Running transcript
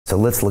So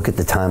let's look at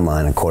the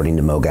timeline according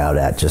to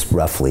Gawdat, just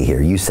roughly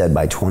here. You said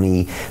by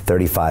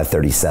 2035,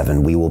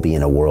 37, we will be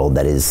in a world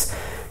that is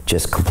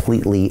just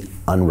completely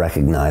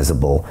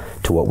unrecognizable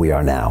to what we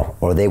are now.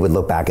 Or they would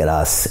look back at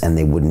us and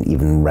they wouldn't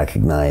even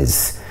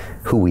recognize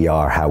who we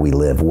are, how we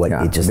live.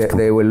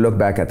 They will look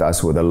back at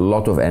us with a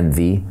lot of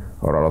envy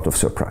or a lot of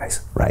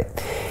surprise. Right.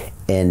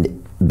 And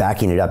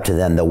backing it up to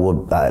them,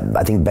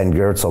 I think Ben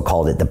Goertzel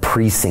called it the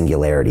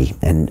pre-singularity.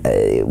 And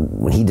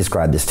when he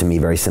described this to me,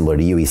 very similar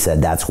to you, he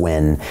said that's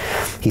when,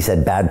 he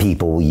said bad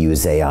people will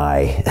use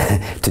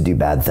AI to do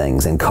bad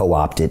things and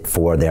co-opt it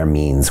for their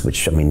means,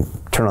 which, I mean,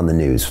 turn on the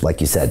news. Like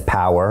you said,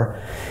 power,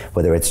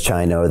 whether it's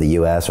China or the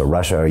US or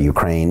Russia or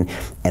Ukraine,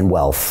 and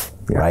wealth.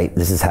 Yeah. Right?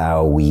 This is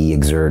how we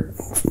exert,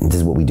 this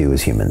is what we do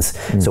as humans.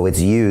 So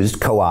it's used,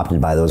 co-opted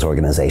by those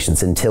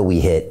organizations until we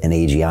hit an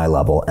AGI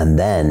level, and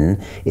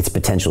then it's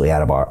potentially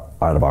out of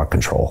our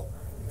control.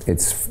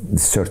 It's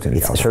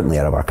certainly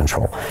out of our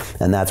control.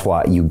 And that's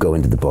why you go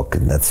into the book,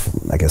 and that's,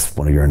 I guess,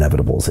 one of your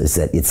inevitables, is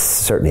that it's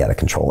certainly out of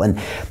control. And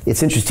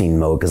it's interesting,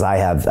 Mo, because I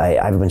have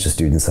a bunch of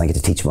students and I get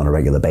to teach them on a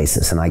regular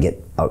basis, and I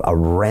get a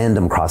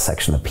random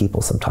cross-section of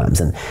people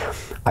sometimes. And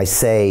I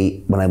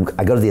say, when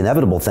I go to the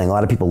inevitable thing, a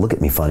lot of people look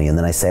at me funny, and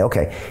then I say,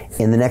 okay,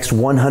 in the next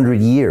 100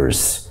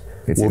 years,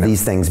 will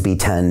these things be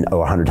 10 or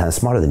 100 times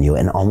smarter than you?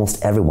 And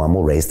almost everyone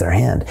will raise their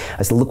hand.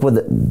 I said, look what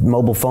the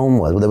mobile phone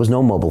was. Well, there was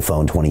no mobile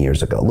phone 20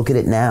 years ago. Look at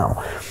it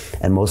now.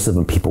 And most of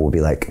them, people will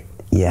be like,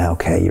 yeah,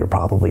 okay, you're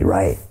probably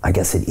right. I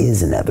guess it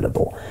is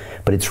inevitable.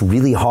 But it's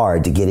really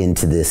hard to get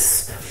into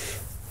this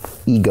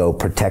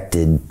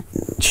ego-protected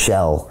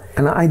shell.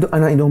 And I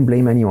don't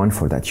blame anyone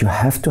for that. You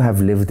have to have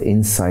lived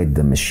inside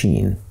the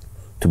machine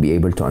to be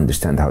able to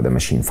understand how the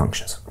machine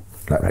functions.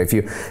 Like if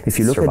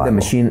you look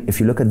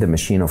at the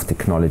machine of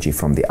technology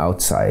from the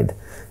outside,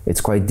 it's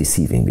quite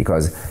deceiving,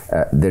 because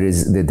there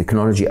is the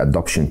technology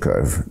adoption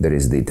curve, there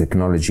is the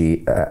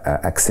technology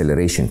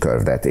acceleration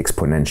curve, that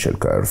exponential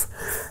curve.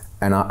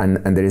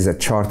 And there is a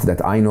chart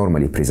that I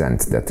normally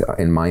present that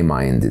in my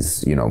mind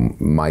is, you know,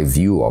 my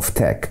view of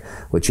tech,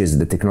 which is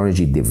the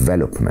technology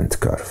development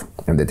curve.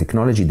 And the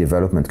technology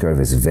development curve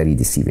is very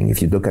deceiving.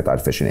 If you look at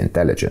artificial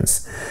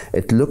intelligence,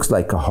 it looks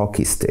like a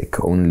hockey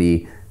stick,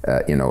 only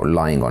you know,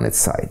 lying on its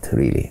side,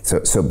 really.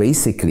 So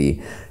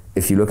basically,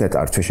 if you look at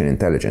artificial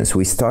intelligence,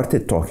 we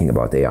started talking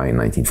about AI in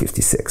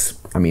 1956.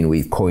 I mean,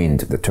 we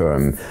coined the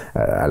term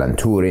Alan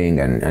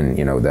Turing and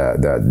you know,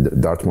 the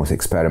Dartmouth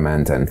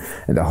experiment, and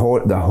the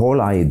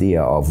whole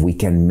idea of we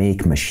can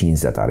make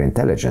machines that are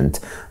intelligent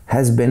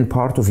has been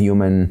part of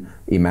human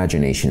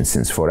imagination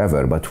since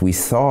forever, but we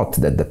thought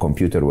that the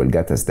computer will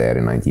get us there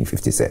in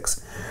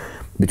 1956.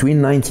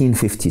 Between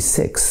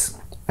 1956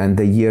 and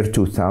the year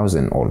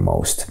 2000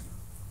 almost,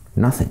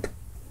 nothing.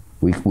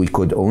 We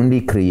could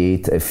only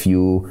create a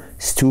few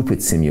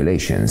stupid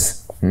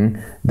simulations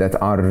that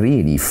are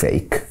really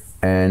fake,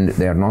 and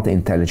they are not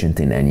intelligent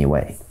in any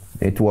way.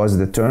 It was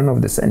the turn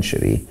of the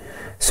century.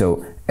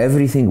 So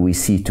everything we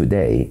see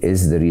today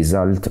is the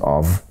result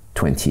of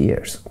 20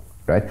 years,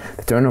 right?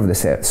 The turn of the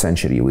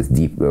century with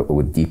deep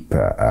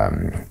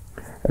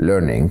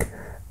learning,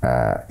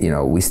 you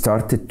know, we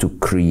started to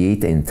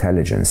create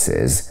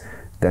intelligences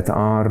that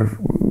are,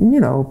 you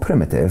know,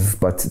 primitive,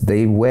 but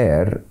they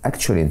were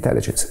actually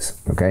intelligences,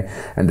 okay?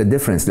 And the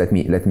difference, let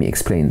me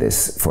explain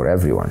this for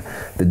everyone.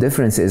 The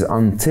difference is,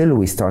 until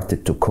we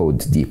started to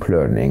code deep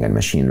learning and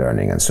machine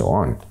learning and so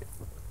on,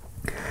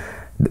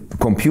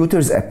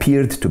 computers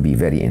appeared to be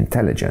very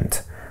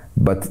intelligent,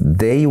 but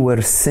they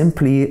were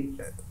simply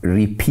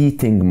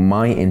repeating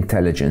my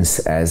intelligence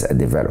as a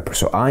developer.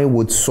 So I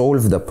would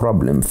solve the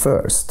problem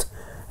first,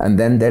 and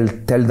then they'll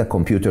tell the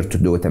computer to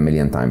do it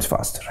 1,000,000 times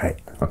faster, right?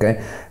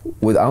 Okay?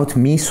 Without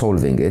me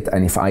solving it,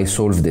 and if I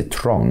solved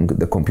it wrong,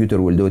 the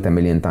computer will do it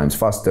 1,000,000 times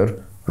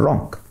faster,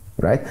 wrong,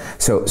 right?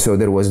 So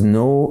there was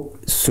no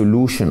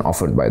solution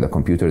offered by the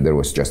computer, there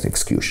was just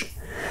execution.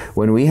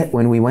 When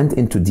we went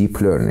into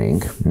deep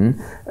learning,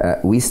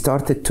 we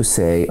started to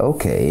say,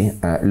 okay,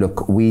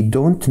 look, we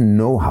don't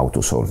know how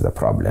to solve the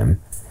problem.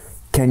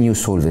 Can you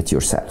solve it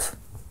yourself?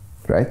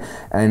 Right?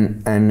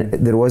 And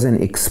there was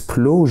an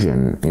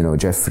explosion, you know,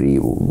 Jeffrey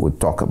would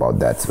talk about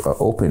that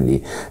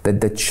openly,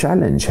 that the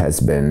challenge has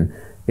been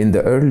in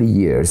the early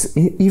years,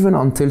 even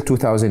until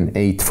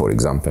 2008, for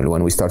example,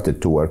 when we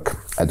started to work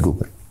at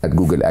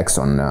Google X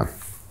on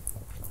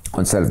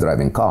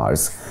self-driving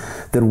cars,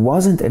 there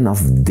wasn't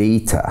enough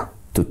data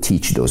to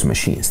teach those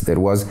machines. There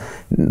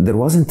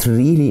wasn't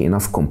really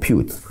enough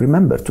compute.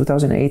 Remember,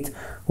 2008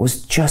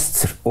 was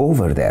just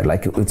over there,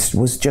 like it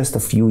was just a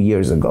few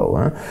years ago.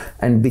 Huh?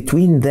 And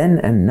between then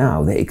and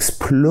now, the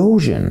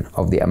explosion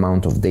of the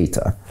amount of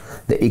data,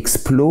 the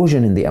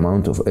explosion in the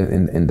amount of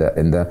in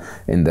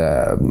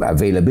the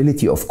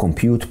availability of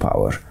compute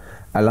power,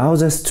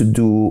 allows us to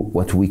do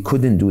what we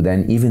couldn't do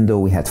then, even though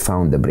we had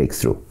found the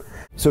breakthrough.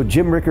 So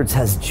Jim Rickards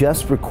has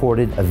just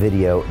recorded a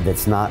video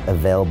that's not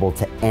available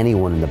to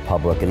anyone in the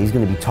public, and he's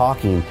going to be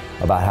talking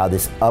about how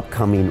this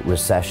upcoming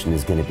recession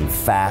is going to be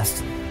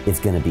fast, it's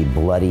going to be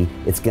bloody,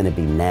 it's going to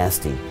be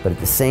nasty. But at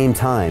the same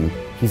time,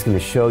 he's going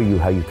to show you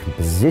how you can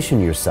position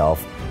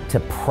yourself to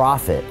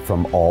profit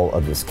from all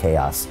of this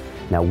chaos.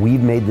 Now,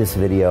 we've made this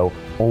video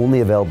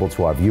only available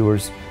to our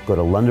viewers. Go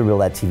to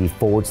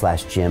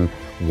londonreal.tv/Jim.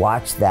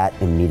 Watch that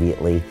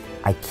immediately.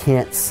 I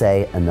can't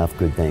say enough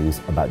good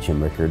things about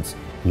Jim Rickards.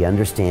 He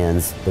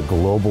understands the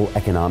global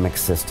economic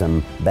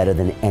system better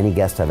than any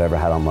guest I've ever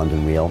had on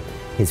London Real.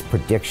 His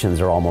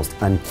predictions are almost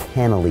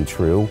uncannily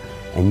true,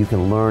 and you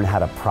can learn how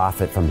to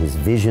profit from his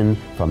vision,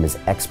 from his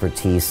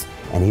expertise,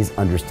 and his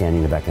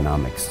understanding of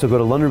economics. So go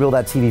to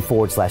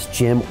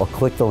londonreal.tv/Jim or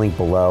click the link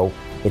below.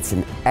 It's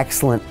an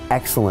excellent,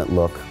 excellent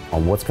look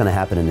on what's going to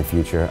happen in the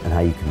future and how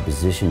you can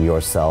position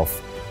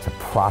yourself to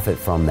profit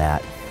from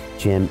that.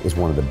 Jim is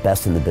one of the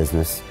best in the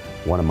business,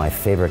 one of my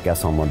favorite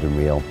guests on London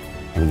Real,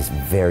 and he's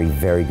very,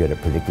 very good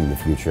at predicting the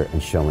future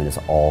and showing us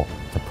all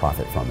to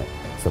profit from it.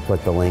 So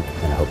click the link,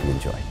 and I hope you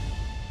enjoy.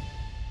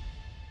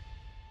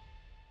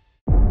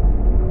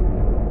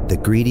 The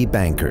greedy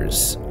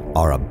bankers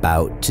are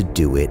about to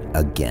do it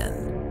again.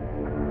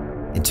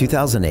 In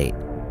 2008,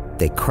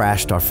 they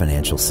crashed our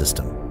financial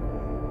system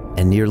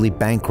and nearly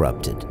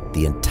bankrupted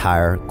the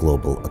entire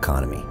global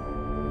economy.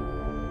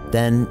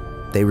 Then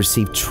they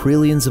received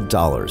trillions of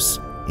dollars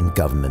in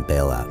government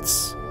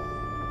bailouts.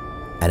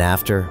 And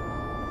after,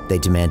 they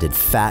demanded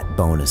fat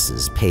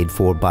bonuses paid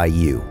for by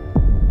you,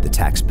 the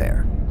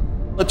taxpayer.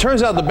 It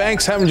turns out the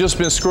banks haven't just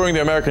been screwing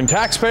the American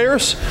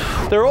taxpayers,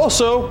 they're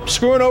also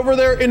screwing over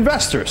their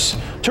investors.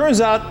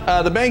 Turns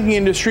out the banking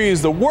industry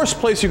is the worst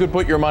place you could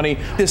put your money,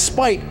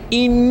 despite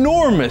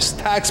enormous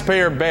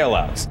taxpayer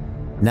bailouts.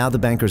 Now the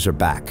bankers are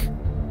back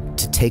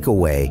to take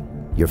away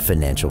your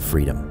financial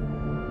freedom.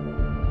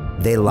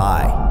 They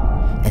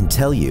lie and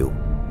tell you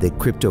that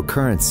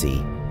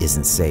cryptocurrency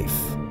isn't safe.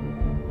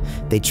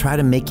 They try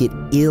to make it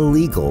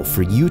illegal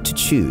for you to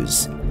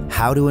choose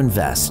how to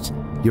invest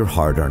your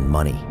hard-earned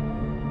money.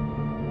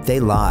 They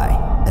lie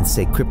and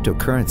say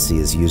cryptocurrency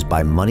is used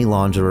by money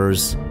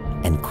launderers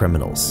and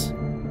criminals.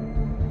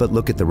 But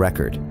look at the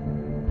record.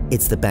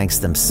 It's the banks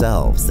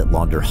themselves that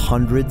launder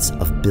hundreds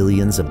of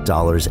billions of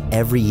dollars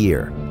every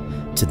year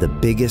to the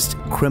biggest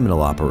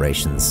criminal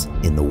operations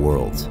in the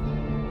world.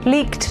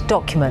 Leaked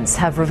documents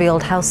have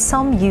revealed how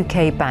some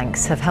UK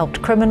banks have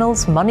helped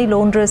criminals, money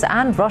launderers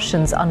and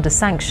Russians under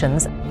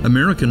sanctions.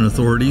 American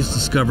authorities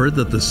discovered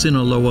that the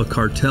Sinaloa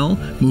cartel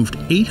moved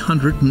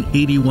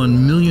 $881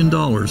 million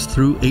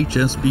through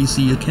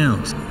HSBC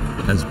accounts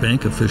as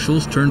bank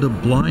officials turned a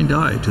blind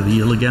eye to the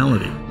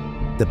illegality.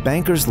 The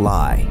bankers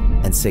lie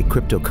and say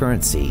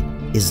cryptocurrency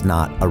is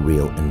not a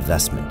real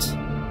investment.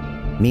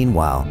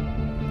 Meanwhile,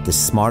 the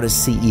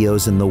smartest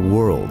CEOs in the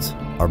world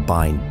are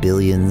buying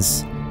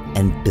billions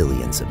and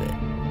billions of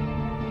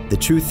it. The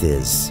truth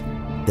is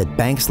that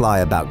banks lie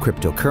about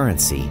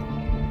cryptocurrency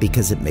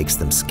because it makes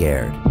them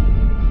scared.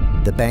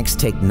 The banks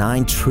take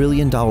 $9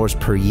 trillion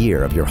per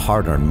year of your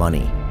hard-earned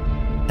money,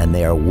 and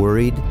they are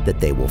worried that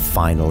they will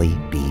finally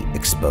be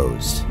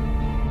exposed.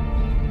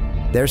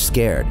 They're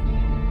scared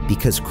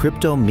because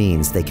crypto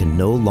means they can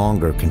no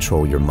longer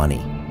control your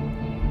money,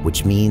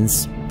 which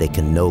means they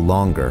can no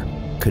longer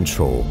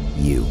control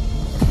you.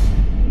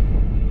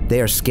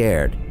 They are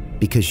scared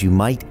because you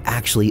might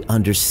actually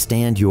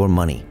understand your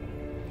money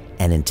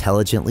and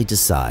intelligently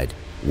decide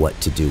what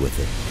to do with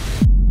it.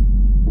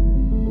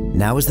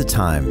 Now is the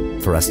time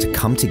for us to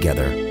come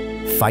together,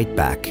 fight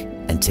back,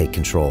 and take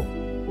control.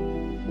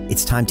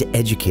 It's time to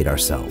educate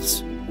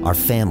ourselves, our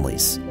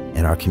families,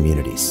 and our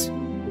communities.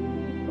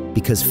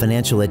 Because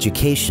financial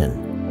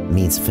education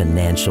means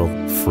financial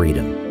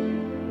freedom.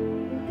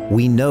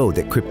 We know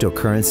that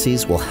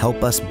cryptocurrencies will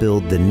help us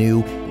build the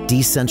new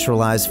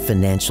decentralized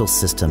financial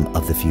system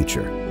of the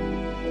future.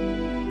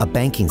 A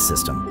banking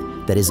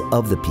system that is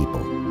of the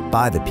people,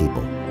 by the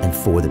people, and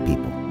for the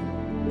people.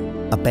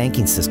 A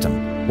banking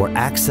system where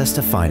access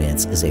to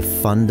finance is a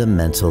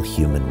fundamental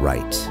human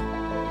right.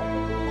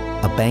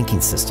 A banking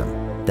system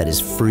that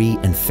is free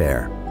and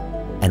fair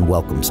and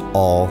welcomes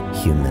all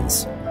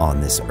humans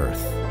on this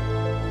earth.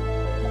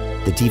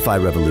 The DeFi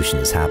revolution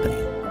is happening.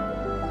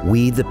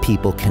 We, the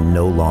people, can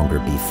no longer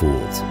be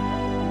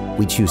fooled.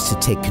 We choose to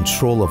take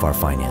control of our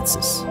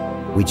finances.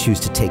 We choose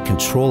to take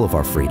control of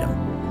our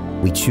freedom.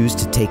 We choose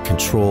to take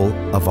control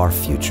of our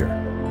future.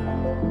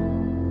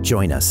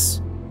 Join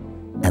us,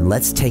 and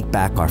let's take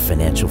back our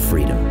financial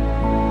freedom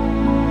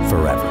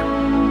forever.